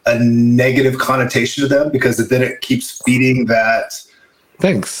apply a negative connotation to them, because then it keeps feeding that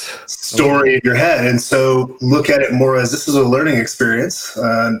story in your head. And so look at it more as this is a learning experience.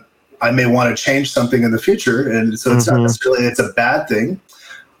 I may want to change something in the future. And so it's not necessarily it's a bad thing.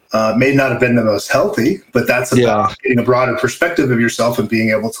 May not have been the most healthy, but that's about getting a broader perspective of yourself and being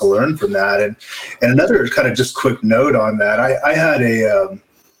able to learn from that. And another kind of just quick note on that, I had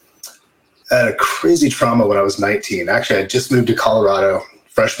a crazy trauma when I was 19. Actually, I just moved to Colorado,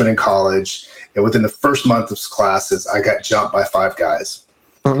 freshman in college, and within the first month of classes, I got jumped by 5 guys.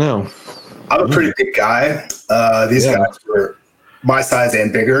 Oh no! I'm a pretty big guy. These guys were my size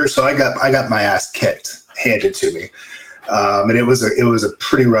and bigger, so I got my ass kicked, handed to me. And it was a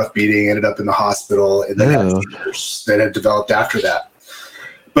pretty rough beating. Ended up in the hospital, and then had seizures that had developed after that.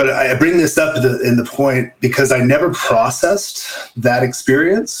 But I bring this up in the point because I never processed that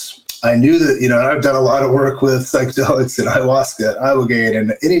experience. I knew that I've done a lot of work with psychedelics and ayahuasca, ibogaine,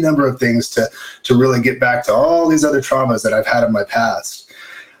 and any number of things to really get back to all these other traumas that I've had in my past.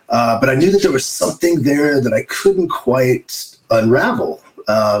 But I knew that there was something there that I couldn't quite unravel.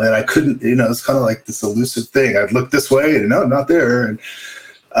 And I couldn't, it's kind of like this elusive thing. I'd look this way and no, not there. And,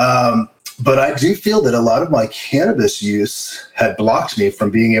 but I do feel that a lot of my cannabis use had blocked me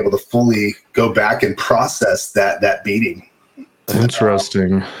from being able to fully go back and process that beating.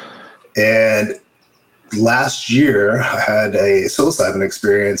 Interesting. And last year I had a psilocybin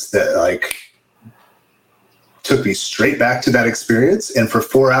experience that took me straight back to that experience. And for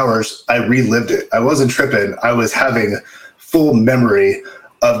 4 hours, I relived it. I wasn't tripping. I was having full memory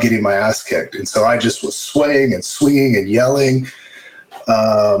of getting my ass kicked. And so I just was swaying and swinging and yelling,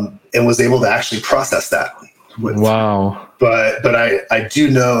 and was able to actually process that. Wow. But I do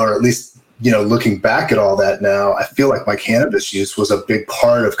know, or at least, looking back at all that now, I feel like my cannabis use was a big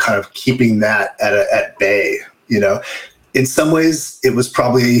part of kind of keeping that at bay. In some ways it was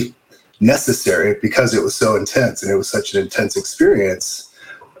probably necessary because it was so intense and it was such an intense experience.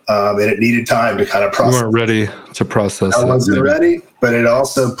 And it needed time to kind of process. You weren't ready to process. I wasn't ready, but it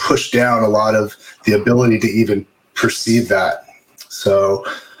also pushed down a lot of the ability to even perceive that. So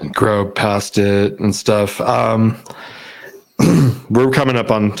grow past it and stuff. We're coming up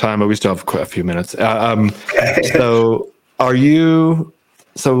on time, but we still have a few minutes. So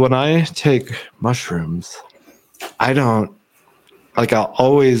when I take mushrooms, I'll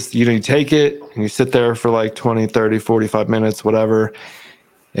always, you take it and you sit there for like 20, 30, 45 minutes, whatever.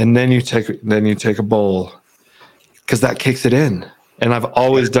 And then you take a bowl, because that kicks it in. And I've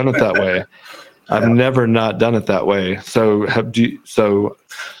always done it that way. I've never not done it that way. So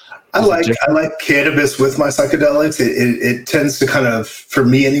I like cannabis with my psychedelics. It tends to kind of, for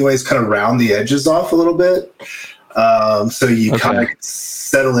me anyways, kind of round the edges off a little bit. So you kind of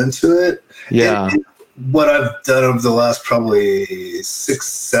settle into it. Yeah. And what I've done over the last probably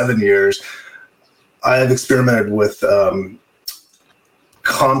 6-7 years, I have experimented with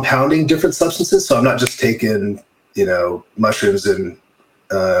compounding different substances. So I'm not just taking, mushrooms and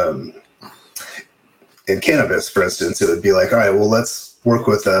cannabis, for instance. It would be like, all right, well, let's work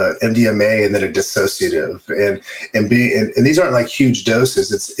with MDMA and then a dissociative, and these aren't like huge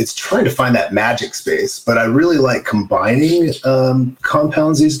doses. It's trying to find that magic space. But I really like combining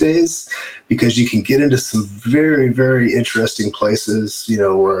compounds these days, because you can get into some very, very interesting places,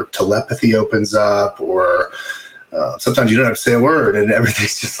 where telepathy opens up, or Sometimes you don't have to say a word, and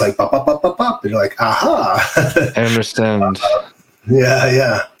everything's just like pop, pop, pop, pop, pop. And you're like, aha. I understand.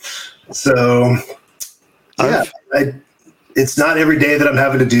 Yeah. So, yeah, it's not every day that I'm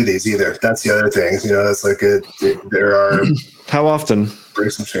having to do these either. That's the other thing. It's like there are. How often?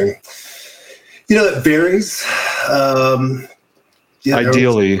 Something. It varies.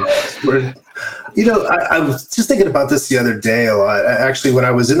 Ideally. I was just thinking about this the other day a lot. Actually, when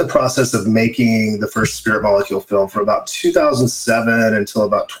I was in the process of making the first Spirit Molecule film from about 2007 until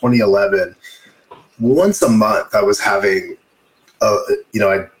about 2011, once a month I was having,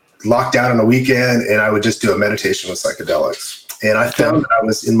 I'd lock down on a weekend and I would just do a meditation with psychedelics. And I found that I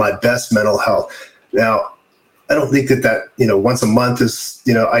was in my best mental health. Now, I don't think that once a month is,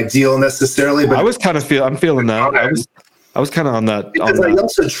 ideal necessarily, but I'm feeling that. I was kind of on that. Because I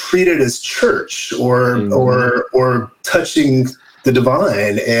also treat it as church or touching the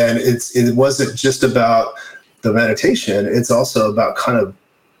divine. And it wasn't just about the meditation. It's also about kind of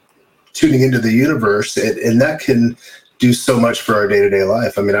tuning into the universe. And that can do so much for our day-to-day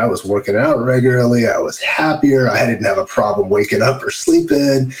life. I mean, I was working out regularly. I was happier. I didn't have a problem waking up or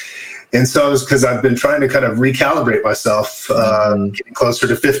sleeping. And so because I've been trying to kind of recalibrate myself, getting closer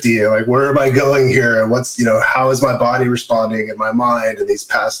to 50, and like, where am I going here? And how is my body responding and my mind and these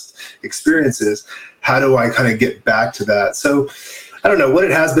past experiences? How do I kind of get back to that? So I don't know what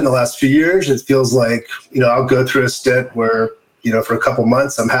it has been the last few years. It feels like, I'll go through a stint where, for a couple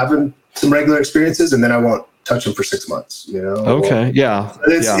months, I'm having some regular experiences and then I won't touch them for 6 months, Okay. Yeah.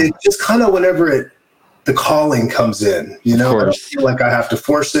 It's just kind of whenever the calling comes in, I don't feel like I have to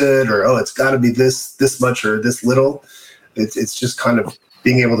force it or, it's got to be this much or this little. It's just kind of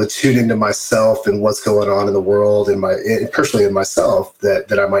being able to tune into myself and what's going on in the world and personally in myself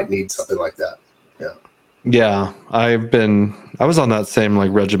that I might need something like that. Yeah. Yeah. I was on that same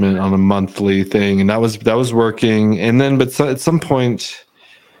like regimen on a monthly thing, and that was working. And then, but at some point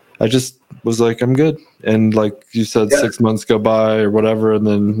I just was like, I'm good. And like you said, 6 months go by or whatever. And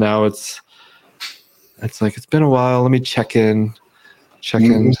then now it's like, it's been a while. Let me check in, see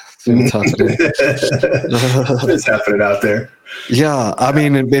what's happening. What's happening out there? Yeah. I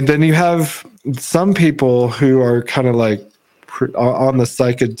mean, and then you have some people who are kind of like on the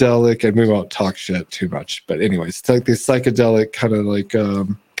psychedelic, and we won't talk shit too much, but anyways, it's like this psychedelic kind of like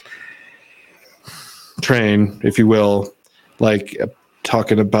train, if you will, like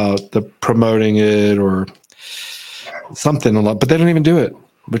talking about the promoting it or something a lot, but they don't even do it,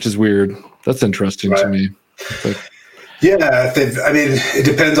 which is weird. That's interesting to me. But, yeah, it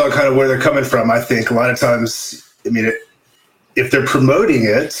depends on kind of where they're coming from. I think a lot of times, if they're promoting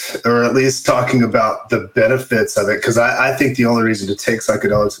it or at least talking about the benefits of it, because I think the only reason to take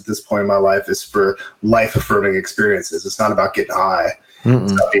psychedelics at this point in my life is for life-affirming experiences. It's not about getting high.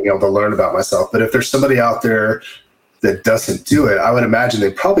 It's not being able to learn about myself. But if there's somebody out there that doesn't do it, I would imagine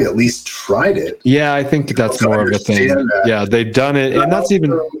they probably at least tried it. Yeah, I think that's more of a thing. That. Yeah, they've done it, and that's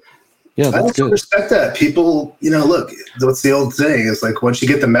even... Yeah, that's I also good. Respect that. People, look, what's the old saying? It's like, once you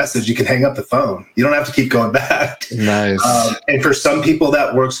get the message, you can hang up the phone. You don't have to keep going back. Nice. And for some people,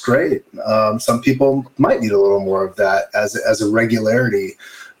 that works great. Some people might need a little more of that as a regularity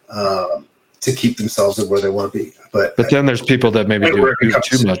to keep themselves at where they want to be. But then there's people that maybe do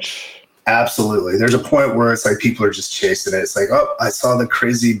too much. Absolutely. There's a point where it's like people are just chasing it. It's like, oh, I saw the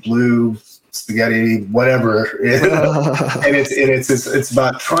crazy blue spaghetti, whatever. And it's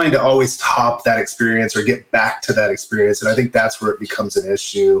about trying to always top that experience or get back to that experience. And I think that's where it becomes an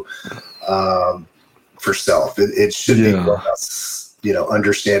issue for self. It should be about,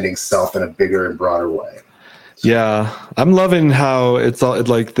 understanding self in a bigger and broader way. Yeah, I'm loving how it's all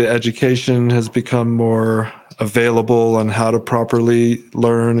like the education has become more available on how to properly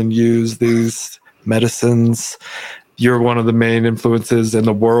learn and use these medicines. You're one of the main influences in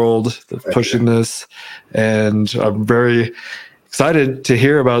the world of pushing this, and I'm very excited to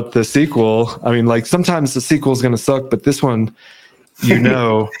hear about the sequel. I mean, like sometimes the sequel is going to suck, but this one,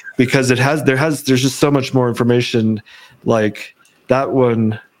 because there's just so much more information. Like that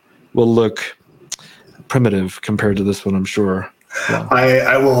one will look primitive compared to this one, I'm sure. Yeah.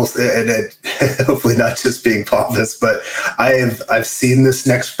 I will, and hopefully not just being pompous, but I've seen this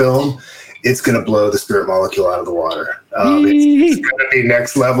next film. It's going to blow the Spirit Molecule out of the water. It's going to be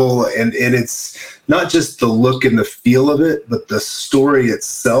next level, and it's not just the look and the feel of it, but the story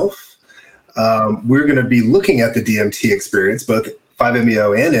itself. We're going to be looking at the DMT experience, both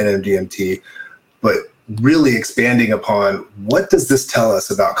 5-MeO and NMDMT, but really expanding upon what does this tell us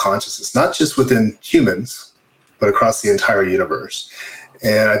about consciousness, not just within humans, but across the entire universe.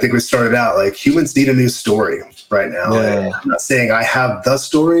 And I think we started out like humans need a new story right now. Yeah. I'm not saying I have the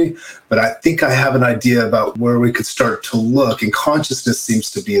story, but I think I have an idea about where we could start to look, and consciousness seems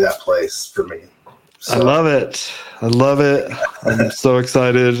to be that place for me. I love it. I love it. I'm so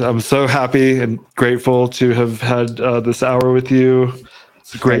excited. I'm so happy and grateful to have had this hour with you.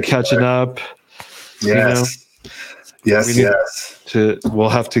 It's great catching up. Yes. Yes. We'll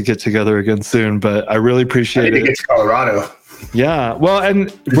have to get together again soon, but I really appreciate it. To get to Colorado. Yeah. Well,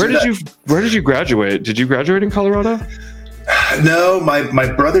 and where did you graduate? Did you graduate in Colorado? No,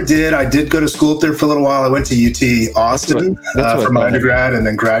 my brother did. I did go to school up there for a little while. I went to UT Austin for my undergrad, and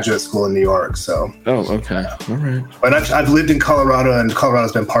then graduate school in New York. So. Oh, okay. All right. But I've lived in Colorado, and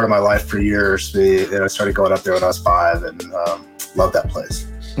Colorado's been part of my life for years. And I started going up there when I was 5, and love that place.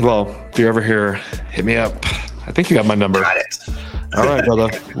 Well, if you're ever here, hit me up. I think you got my number. Got it. All right, brother.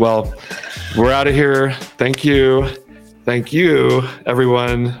 Well, we're out of here. Thank you. Thank you,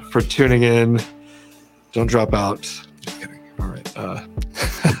 everyone, for tuning in. Don't drop out. Just kidding. All right.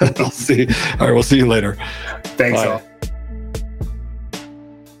 We'll see you later. Thanks, Bye. all.